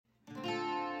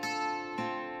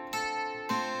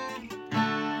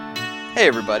Hey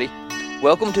everybody,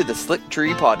 welcome to the Slick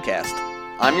Tree Podcast.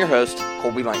 I'm your host,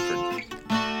 Colby Langford.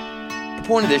 The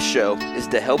point of this show is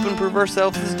to help improve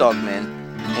ourselves as dogmen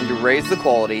and to raise the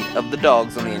quality of the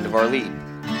dogs on the end of our lead.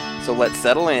 So let's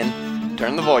settle in,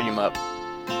 turn the volume up,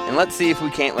 and let's see if we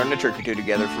can't learn a trick or two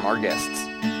together from our guests.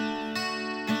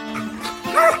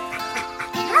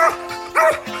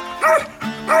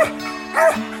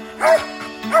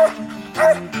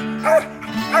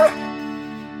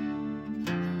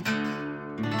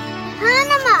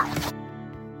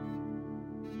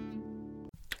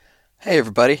 Hey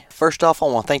everybody, first off I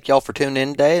want to thank y'all for tuning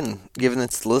in today and giving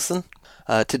this a listen.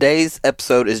 Today's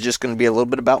episode is just going to be a little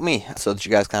bit about me, so that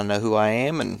you guys kind of know who I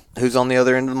am and who's on the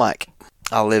other end of the mic.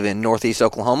 I live in Northeast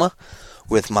Oklahoma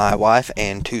with my wife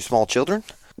and two small children.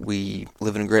 We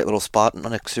live in a great little spot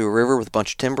next to a river with a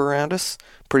bunch of timber around us.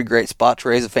 Pretty great spot to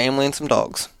raise a family and some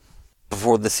dogs.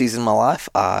 Before this season of my life,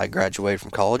 I graduated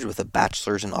from college with a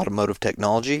bachelor's in automotive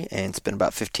technology and spent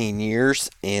about 15 years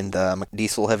in the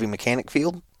diesel heavy mechanic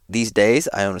field. These days,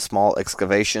 I own a small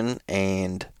excavation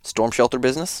and storm shelter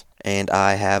business, and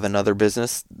I have another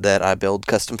business that I build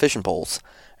custom fishing poles,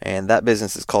 and that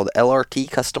business is called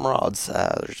LRT Custom Rods.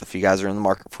 There's a few guys are in the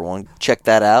market for one. Check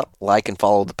that out, like and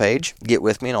follow the page, get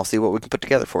with me, and I'll see what we can put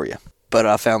together for you. But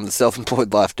I found the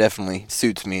self-employed life definitely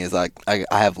suits me, as I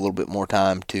have a little bit more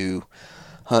time to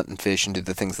hunt and fish and do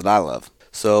the things that I love.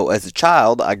 So as a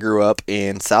child, I grew up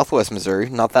in southwest Missouri,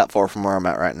 not that far from where I'm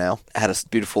at right now. I had a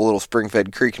beautiful little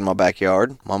spring-fed creek in my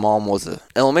backyard. My mom was an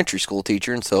elementary school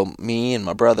teacher, and so me and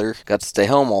my brother got to stay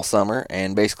home all summer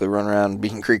and basically run around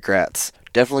being creek rats.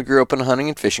 Definitely grew up in a hunting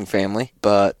and fishing family,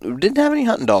 but we didn't have any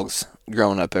hunting dogs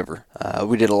growing up ever.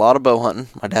 We did a lot of bow hunting.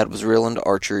 My dad was real into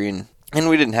archery, and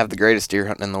we didn't have the greatest deer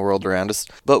hunting in the world around us,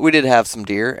 but we did have some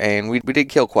deer, and we did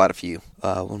kill quite a few.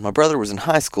 When my brother was in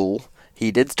high school, he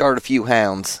did start a few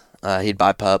hounds. He'd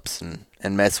buy pups and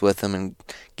mess with them and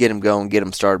get them going, get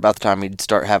them started. About the time he'd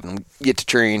start having them get to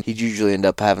treeing, he'd usually end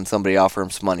up having somebody offer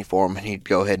him some money for them, and he'd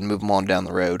go ahead and move them on down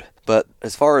the road. But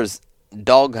as far as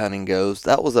dog hunting goes,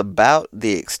 that was about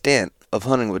the extent of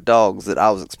hunting with dogs that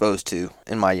I was exposed to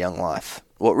in my young life.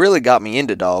 What really got me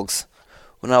into dogs,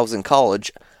 when I was in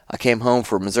college, I came home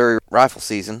for Missouri rifle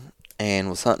season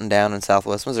and was hunting down in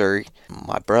southwest Missouri.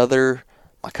 My brother,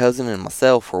 my cousin, and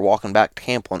myself were walking back to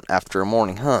camp after a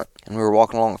morning hunt, and we were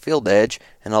walking along a field edge,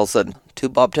 and all of a sudden, two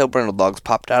bobtail brindle dogs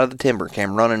popped out of the timber and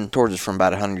came running towards us from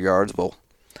about 100 yards. Well,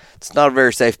 it's not a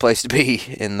very safe place to be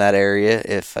in that area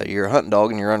if you're a hunting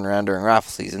dog and you're running around during rifle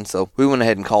season, so we went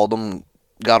ahead and called them,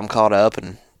 got them caught up,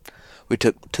 and we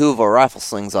took two of our rifle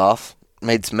slings off,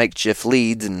 made some makeshift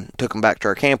leads, and took them back to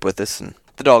our camp with us, and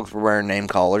the dogs were wearing name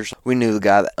collars. We knew the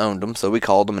guy that owned them, so we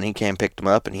called him, and he came and picked them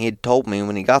up, and he had told me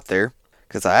when he got there,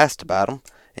 because I asked about them,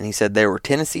 and he said they were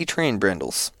Tennessee trained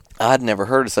brindles. I'd never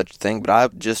heard of such a thing, but I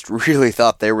just really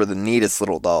thought they were the neatest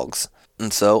little dogs.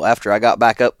 And so, after I got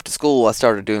back up to school, I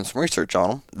started doing some research on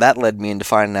them. That led me into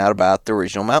finding out about the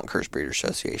original Mountain Curse Breeders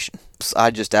Association. So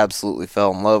I just absolutely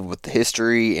fell in love with the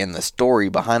history and the story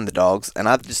behind the dogs, and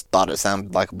I just thought it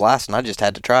sounded like a blast, and I just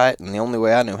had to try it, and the only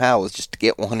way I knew how was just to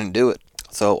get one and do it.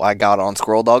 So I got on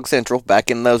Squirrel Dog Central back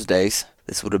in those days.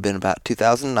 This would have been about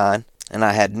 2009. And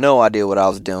I had no idea what I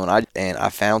was doing. I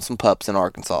found some pups in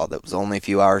Arkansas that was only a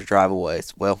few hours drive away.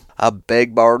 Well, I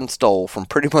begged, borrowed, and stole from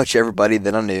pretty much everybody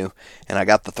that I knew. And I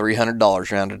got the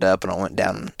 $300 rounded up, and I went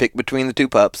down and picked between the two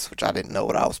pups, which I didn't know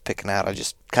what I was picking out. I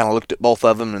just kind of looked at both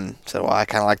of them and said, well, I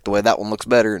kind of like the way that one looks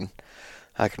better. And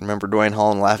I can remember Dwayne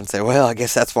Hall and laugh and say, well, I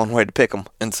guess that's one way to pick them.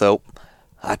 And so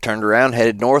I turned around,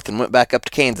 headed north, and went back up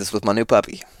to Kansas with my new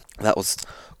puppy. That was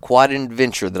quite an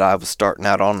adventure that I was starting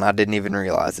out on, and I didn't even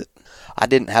realize it. I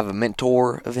didn't have a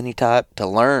mentor of any type to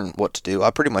learn what to do.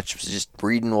 I pretty much was just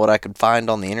reading what I could find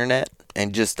on the internet,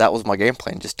 and just that was my game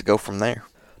plan, just to go from there.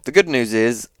 The good news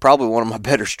is, probably one of my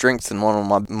better strengths and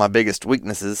one of my biggest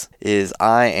weaknesses is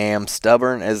I am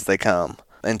stubborn as they come.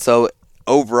 And so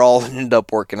overall, it ended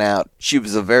up working out. She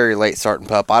was a very late starting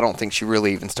pup. I don't think she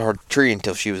really even started treeing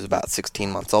until she was about 16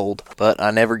 months old. But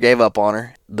I never gave up on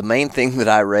her. The main thing that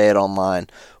I read online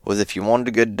was if you wanted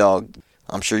a good dog,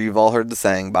 I'm sure you've all heard the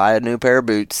saying, buy a new pair of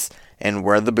boots and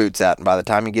wear the boots out. And by the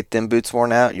time you get them boots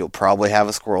worn out, you'll probably have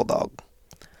a squirrel dog.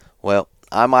 Well,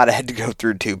 I might have had to go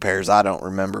through two pairs, I don't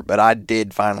remember, but I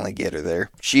did finally get her there.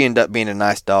 She ended up being a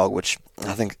nice dog, which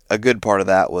I think a good part of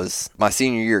that was my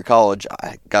senior year of college.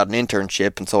 I got an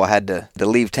internship, and so I had to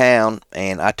leave town,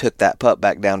 and I took that pup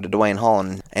back down to Dwayne Hall,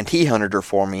 and he hunted her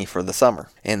for me for the summer,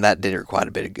 and that did her quite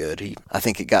a bit of good. I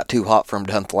think it got too hot for him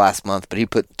to hunt the last month, but he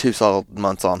put 2 solid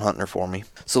months on hunting her for me.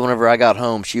 So whenever I got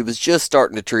home, she was just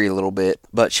starting to tree a little bit,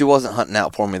 but she wasn't hunting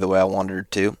out for me the way I wanted her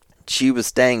to. she was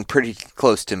staying pretty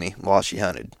close to me while she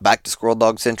hunted. Back to Squirrel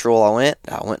Dog Central I went.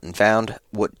 I went and found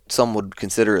what some would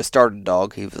consider a starter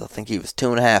dog. I think he was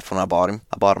 2.5 when I bought him.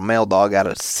 I bought a male dog out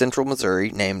of Central Missouri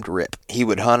named Rip. He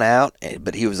would hunt out,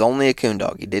 but he was only a coon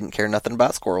dog. He didn't care nothing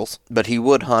about squirrels, but he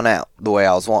would hunt out the way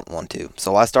I was wanting one to.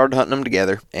 So I started hunting them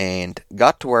together and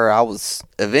got to where I was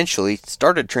eventually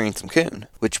started treeing some coon,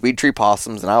 which we'd tree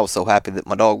possums, and I was so happy that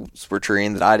my dogs were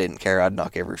treeing that I didn't care. I'd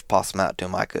knock every possum out to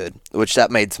him I could, which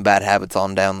that made some bad habits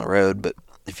on down the road, but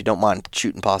if you don't mind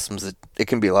shooting possums, it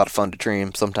can be a lot of fun to tree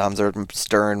them. Sometimes they're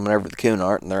stirring whenever the coon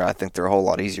aren't, and I think they're a whole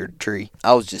lot easier to tree.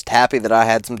 I was just happy that I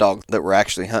had some dogs that were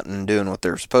actually hunting and doing what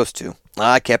they were supposed to.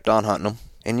 I kept on hunting them,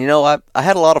 and I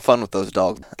had a lot of fun with those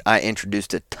dogs. I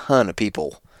introduced a ton of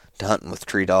people to hunting with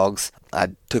tree dogs.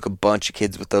 I took a bunch of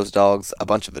kids with those dogs, a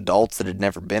bunch of adults that had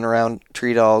never been around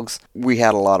tree dogs. We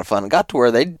had a lot of fun. It got to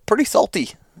where they'd pretty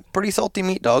salty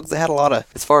meat dogs. They had a lot of,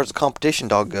 as far as a competition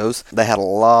dog goes, they had a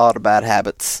lot of bad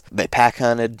habits. They pack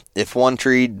hunted. If one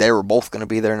treed, they were both going to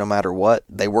be there no matter what.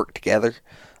 They worked together,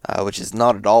 which is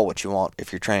not at all what you want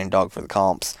if you're training dog for the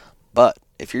comps. But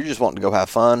if you're just wanting to go have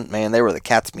fun, man, they were the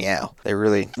cat's meow. They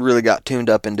really got tuned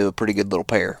up into a pretty good little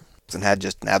pair and had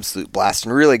just an absolute blast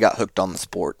and really got hooked on the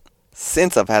sport.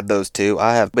 Since I've had those two,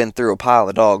 I have been through a pile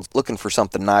of dogs looking for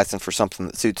something nice and for something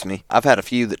that suits me. I've had a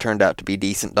few that turned out to be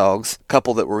decent dogs, a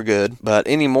couple that were good, but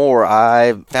anymore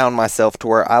I found myself to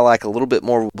where I like a little bit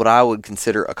more what I would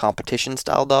consider a competition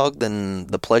style dog than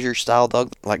the pleasure style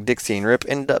dog like Dixie and Rip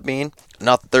ended up being.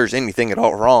 Not that there's anything at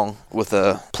all wrong with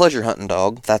a pleasure hunting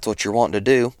dog, if that's what you're wanting to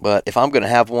do, but if I'm going to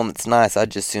have one that's nice, I'd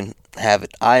just soon have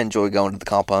it. I enjoy going to the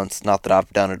comp hunts, not that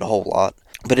I've done it a whole lot.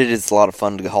 But it is a lot of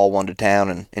fun to haul one to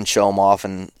town and show them off,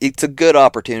 and it's a good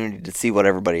opportunity to see what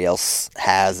everybody else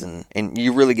has, and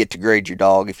you really get to grade your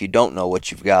dog if you don't know what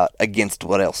you've got against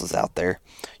what else is out there.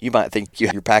 You might think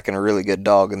you're packing a really good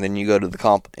dog, and then you go to the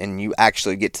comp and you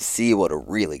actually get to see what a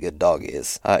really good dog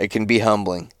is. It can be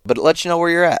humbling, but it lets you know where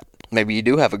you're at. Maybe you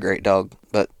do have a great dog,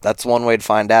 but that's one way to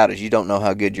find out is you don't know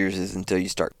how good yours is until you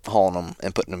start hauling them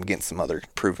and putting them against some other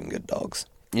proven good dogs.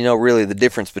 Really the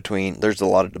difference between, there's a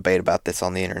lot of debate about this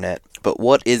on the internet, but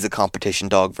what is a competition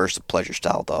dog versus a pleasure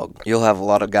style dog? You'll have a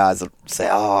lot of guys that say,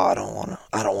 I don't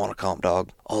want a comp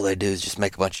dog. All they do is just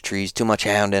make a bunch of trees, too much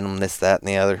hound in them, this, that, and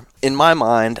the other. In my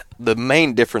mind, the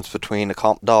main difference between a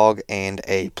comp dog and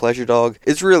a pleasure dog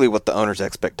is really what the owner's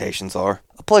expectations are.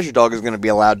 A pleasure dog is going to be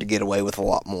allowed to get away with a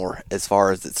lot more as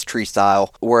far as its tree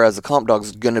style, whereas a comp dog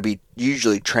is going to be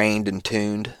usually trained and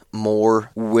tuned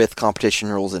more with competition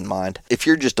rules in mind. If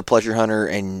you're just a pleasure hunter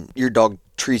and your dog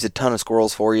trees a ton of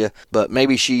squirrels for you, but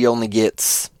maybe she only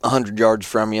gets 100 yards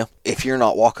from you, if you're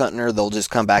not walk hunting her, they'll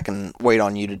just come back and wait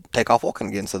on you to take off walking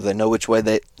again, so they know which way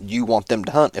that you want them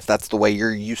to hunt if that's the way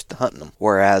you're used to hunting them.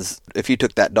 Whereas if you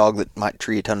took that dog that might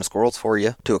tree a ton of squirrels for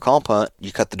you to a comp hunt,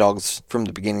 you cut the dogs from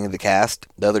the beginning of the cast,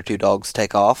 the other two dogs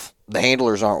take off, the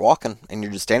handlers aren't walking, and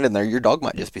you're just standing there, your dog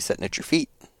might just be sitting at your feet.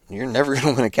 You're never going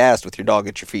to win a cast with your dog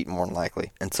at your feet, more than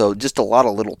likely. And so just a lot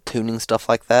of little tuning stuff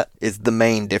like that is the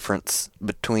main difference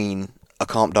between a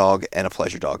comp dog and a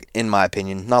pleasure dog, in my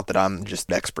opinion. Not that I'm just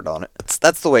an expert on it.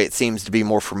 That's the way it seems to be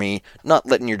more for me. Not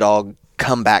letting your dog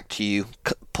come back to you,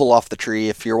 pull off the tree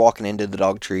if you're walking into the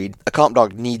dog treed. A comp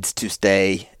dog needs to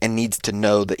stay and needs to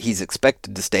know that he's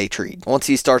expected to stay treed. Once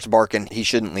he starts barking, he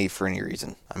shouldn't leave for any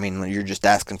reason. I mean, you're just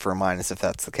asking for a minus if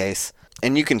that's the case.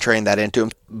 And you can train that into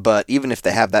them, but even if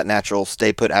they have that natural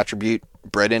stay put attribute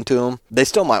bred into them, they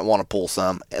still might want to pull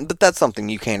some. But that's something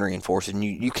you can reinforce and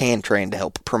you can train to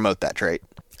help promote that trait.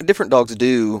 Different dogs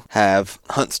do have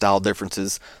hunt style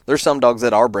differences. There's some dogs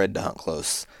that are bred to hunt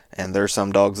close, and there's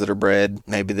some dogs that are bred,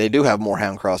 maybe they do have more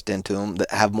hound crossed into them,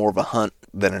 that have more of a hunt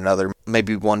than another.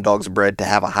 Maybe one dog's bred to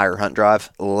have a higher hunt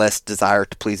drive, less desire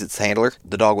to please its handler.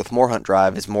 The dog with more hunt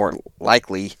drive is more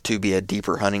likely to be a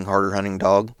deeper hunting, harder hunting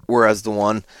dog, whereas the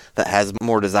one that has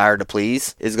more desire to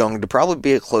please is going to probably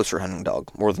be a closer hunting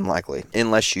dog, more than likely,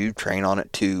 unless you train on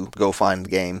it to go find the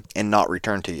game and not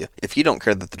return to you. If you don't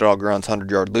care that the dog runs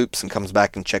 100-yard loops and comes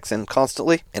back and checks in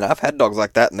constantly, and I've had dogs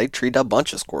like that and they treat a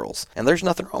bunch of squirrels, and there's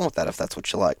nothing wrong with that if that's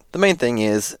what you like. The main thing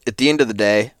is, at the end of the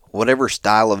day, whatever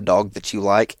style of dog that you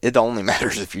like, it only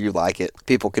matters if you like it.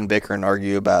 People can bicker and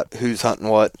argue about who's hunting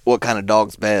what kind of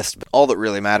dog's best, but all that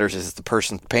really matters is the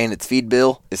person paying its feed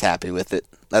bill is happy with it.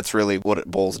 That's really what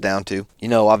it boils down to.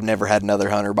 I've never had another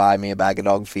hunter buy me a bag of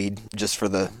dog feed just for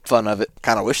the fun of it.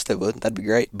 Kind of wish they would. That'd be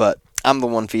great. But I'm the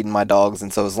one feeding my dogs,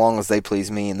 and so as long as they please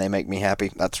me and they make me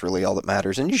happy, that's really all that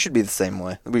matters. And you should be the same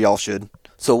way. We all should.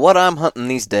 So what I'm hunting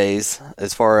these days,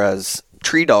 as far as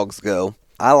tree dogs go,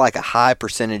 I like a high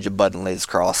percentage of bud and Liz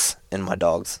cross in my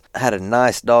dogs. I had a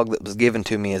nice dog that was given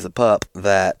to me as a pup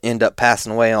that ended up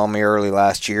passing away on me early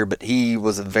last year, but he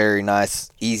was a very nice,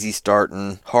 easy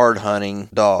starting, hard hunting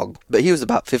dog. But he was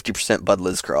about 50% Bud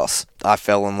Liz cross. I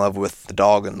fell in love with the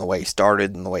dog and the way he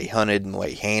started and the way he hunted and the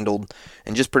way he handled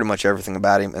and just pretty much everything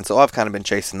about him. And so I've kind of been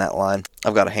chasing that line.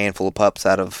 I've got a handful of pups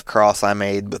out of cross I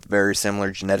made with very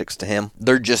similar genetics to him.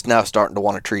 They're just now starting to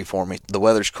want a tree for me. The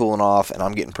weather's cooling off and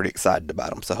I'm getting pretty excited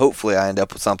about them. So hopefully I end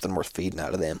up with something worth feeding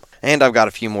out of them. And I've got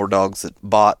a few more dogs that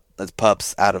bought as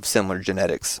pups out of similar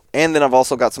genetics. And then I've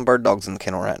also got some bird dogs in the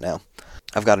kennel right now.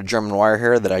 I've got a German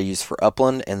Wirehair that I use for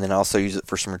upland, and then I also use it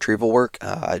for some retrieval work.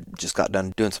 I just got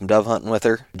done doing some dove hunting with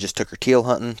her. Just took her teal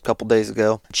hunting a couple days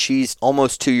ago. She's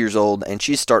almost 2 years old, and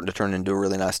she's starting to turn into a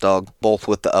really nice dog, both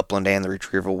with the upland and the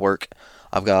retrieval work.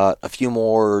 I've got a few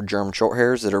more German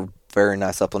Shorthairs that are very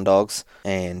nice upland dogs,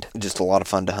 and just a lot of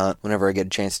fun to hunt whenever I get a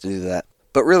chance to do that.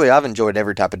 But really, I've enjoyed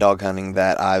every type of dog hunting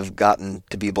that I've gotten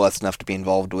to be blessed enough to be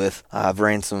involved with. I've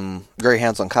ran some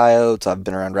greyhounds on coyotes. I've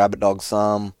been around rabbit dogs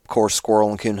some. Of course, squirrel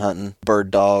and coon hunting.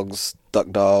 Bird dogs. Duck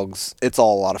dogs. It's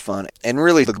all a lot of fun. And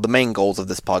really, the main goals of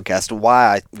this podcast,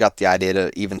 why I got the idea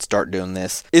to even start doing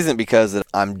this, isn't because that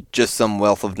I'm just some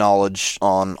wealth of knowledge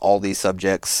on all these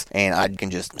subjects and I can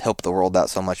just help the world out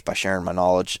so much by sharing my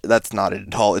knowledge. That's not it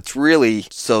at all. It's really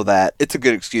so that it's a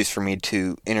good excuse for me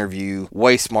to interview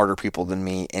way smarter people than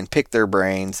me and pick their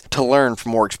brains to learn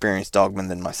from more experienced dogmen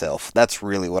than myself. That's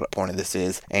really what the point of this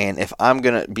is. And if I'm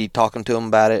going to be talking to them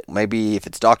about it, maybe if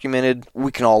it's documented,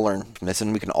 we can all learn from this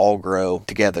and we can all grow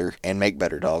together and make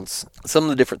better dogs. Some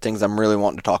of the different things I'm really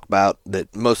wanting to talk about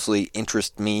that mostly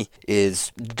interest me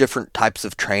is different types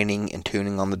of training and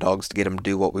tuning on the dogs to get them to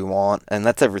do what we want. And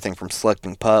that's everything from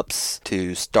selecting pups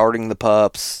to starting the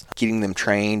pups, getting them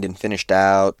trained and finished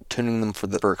out, tuning them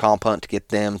for a comp hunt to get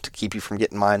them to keep you from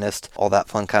getting minused, all that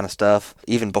fun kind of stuff.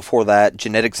 Even before that,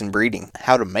 genetics and breeding,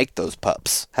 how to make those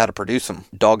pups, how to produce them,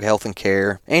 dog health and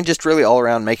care, and just really all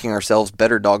around making ourselves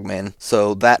better dogmen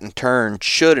so that in turn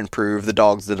should improve the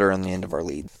dogs that are on the end of our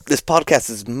lead. This podcast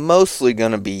is mostly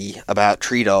going to be about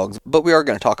tree dogs, but we are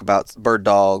going to talk about bird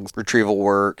dogs, retrieval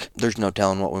work. There's no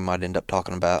telling what we might end up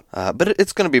talking about, but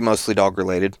it's going to be mostly dog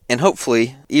related. And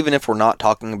hopefully, even if we're not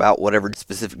talking about whatever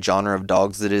specific genre of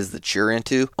dogs it is that you're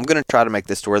into, I'm going to try to make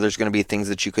this to where there's going to be things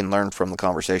that you can learn from the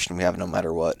conversation we have no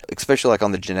matter what, especially like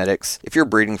on the genetics. If you're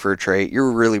breeding for a trait,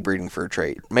 you're really breeding for a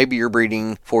trait. Maybe you're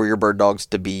breeding for your bird dogs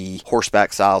to be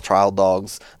horseback style trial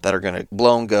dogs that are going to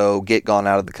blow and go, get gone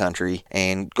out of the country,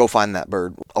 and go find that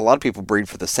bird. A lot of people breed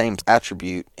for the same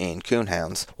attribute in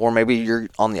coonhounds, or maybe you're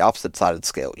on the opposite side of the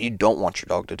scale. You don't want your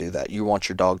dog to do that. You want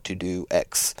your dog to do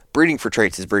X. Breeding for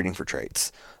traits is breeding for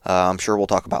traits. I'm sure we'll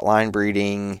talk about line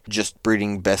breeding, just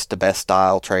breeding best to best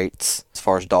style traits as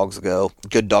far as dogs go.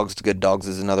 Good dogs to good dogs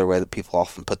is another way that people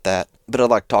often put that. But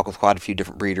I'd like to talk with quite a few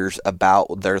different breeders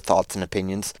about their thoughts and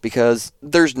opinions because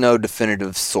there's no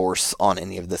definitive source on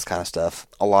any of this kind of stuff.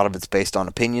 A lot of it's based on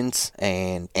opinions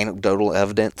and anecdotal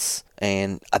evidence.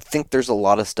 And I think there's a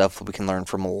lot of stuff that we can learn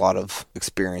from a lot of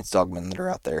experienced dogmen that are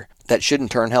out there that should in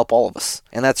turn help all of us.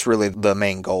 And that's really the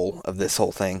main goal of this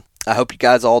whole thing. I hope you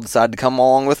guys all decide to come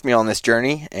along with me on this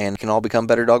journey and can all become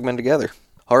better dogmen together.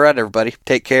 All right, everybody,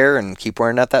 take care and keep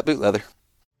wearing out that boot leather.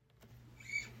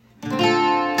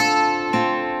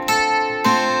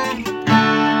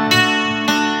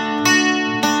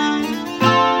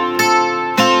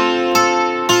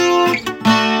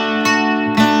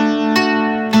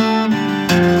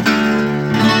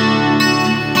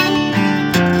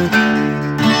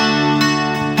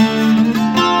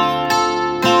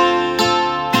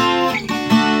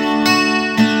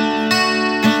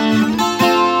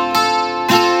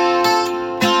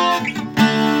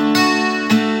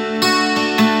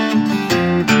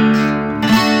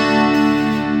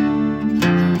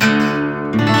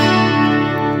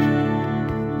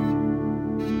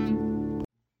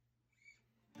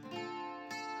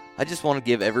 I just want to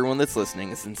give everyone that's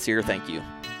listening a sincere thank you.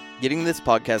 Getting this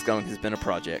podcast going has been a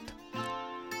project.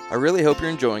 I really hope you're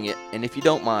enjoying it, and if you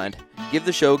don't mind, give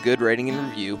the show a good rating and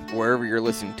review wherever you're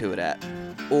listening to it at,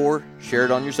 or share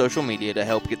it on your social media to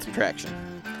help get some traction.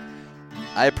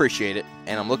 I appreciate it,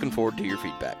 and I'm looking forward to your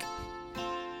feedback.